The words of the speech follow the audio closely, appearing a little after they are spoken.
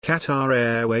Qatar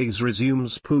Airways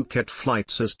resumes Phuket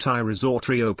flights as Thai resort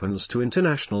reopens to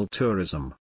international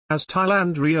tourism. As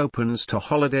Thailand reopens to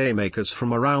holidaymakers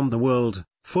from around the world,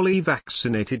 fully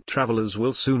vaccinated travelers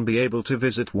will soon be able to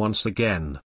visit once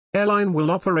again. Airline will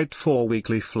operate 4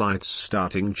 weekly flights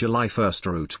starting July 1.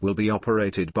 Route will be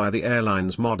operated by the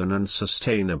airline's modern and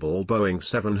sustainable Boeing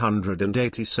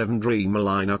 787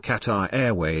 Dreamliner. Qatar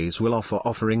Airways will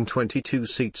offering 22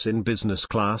 seats in business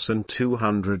class and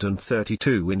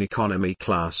 232 in economy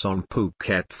class on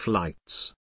Phuket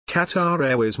flights. Qatar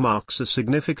Airways marks a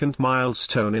significant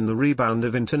milestone in the rebound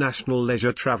of international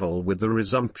leisure travel with the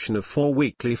resumption of 4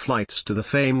 weekly flights to the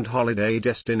famed holiday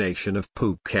destination of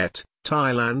Phuket,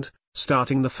 Thailand,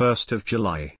 starting the 1st of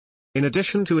July. In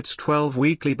addition to its 12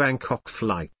 weekly Bangkok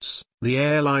flights, the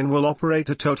airline will operate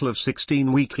a total of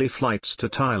 16 weekly flights to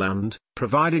Thailand,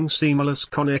 providing seamless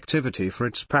connectivity for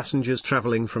its passengers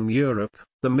traveling from Europe,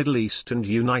 the Middle East and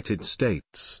United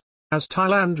States. As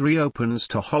Thailand reopens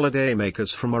to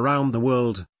holidaymakers from around the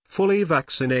world, fully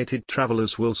vaccinated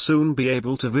travelers will soon be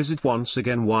able to visit once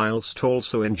again whilst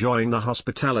also enjoying the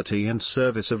hospitality and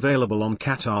service available on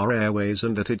Qatar Airways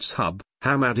and at its hub,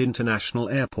 Hamad International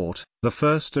Airport, the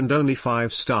first and only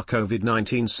 5-star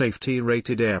COVID-19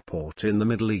 safety-rated airport in the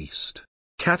Middle East.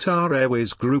 Qatar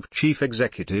Airways Group Chief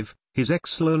Executive, His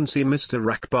Excellency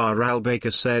Mr. Akbar Al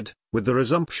Baker said, "With the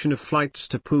resumption of flights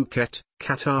to Phuket,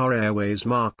 Qatar Airways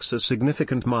marks a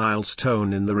significant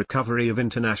milestone in the recovery of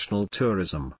international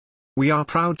tourism. We are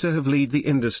proud to have led the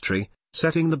industry,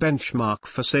 setting the benchmark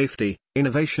for safety,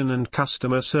 innovation and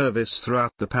customer service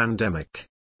throughout the pandemic.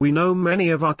 We know many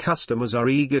of our customers are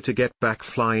eager to get back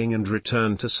flying and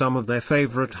return to some of their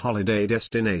favorite holiday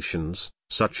destinations,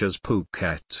 such as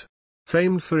Phuket.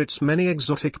 Famed for its many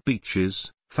exotic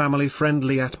beaches,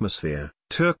 family-friendly atmosphere,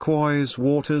 turquoise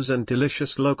waters and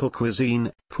delicious local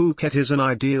cuisine, Phuket is an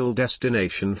ideal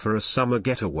destination for a summer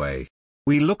getaway.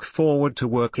 We look forward to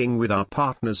working with our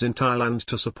partners in Thailand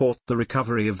to support the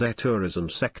recovery of their tourism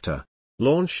sector."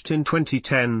 Launched in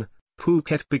 2010,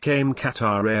 Phuket became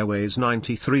Qatar Airways'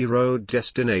 93-road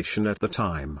destination at the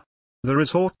time. The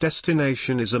resort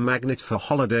destination is a magnet for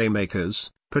holidaymakers,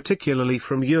 particularly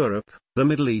from Europe, the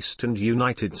Middle East and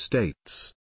United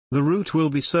States. The route will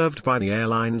be served by the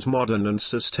airline's modern and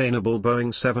sustainable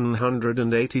Boeing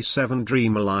 787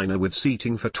 Dreamliner with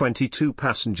seating for 22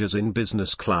 passengers in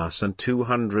business class and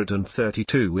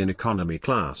 232 in economy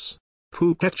class.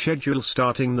 Phuket schedule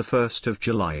starting the 1st of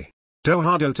July.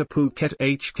 Doha to Phuket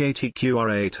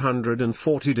HKTQR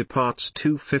 840 departs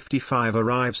 2:55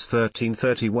 arrives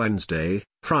 13:30 Wednesday,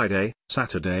 Friday,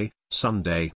 Saturday,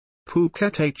 Sunday.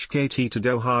 Phuket HKT to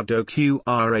Doha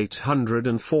QR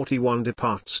 841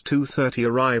 departs 2:30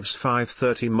 arrives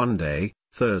 5:30 Monday,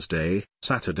 Thursday,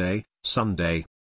 Saturday, Sunday.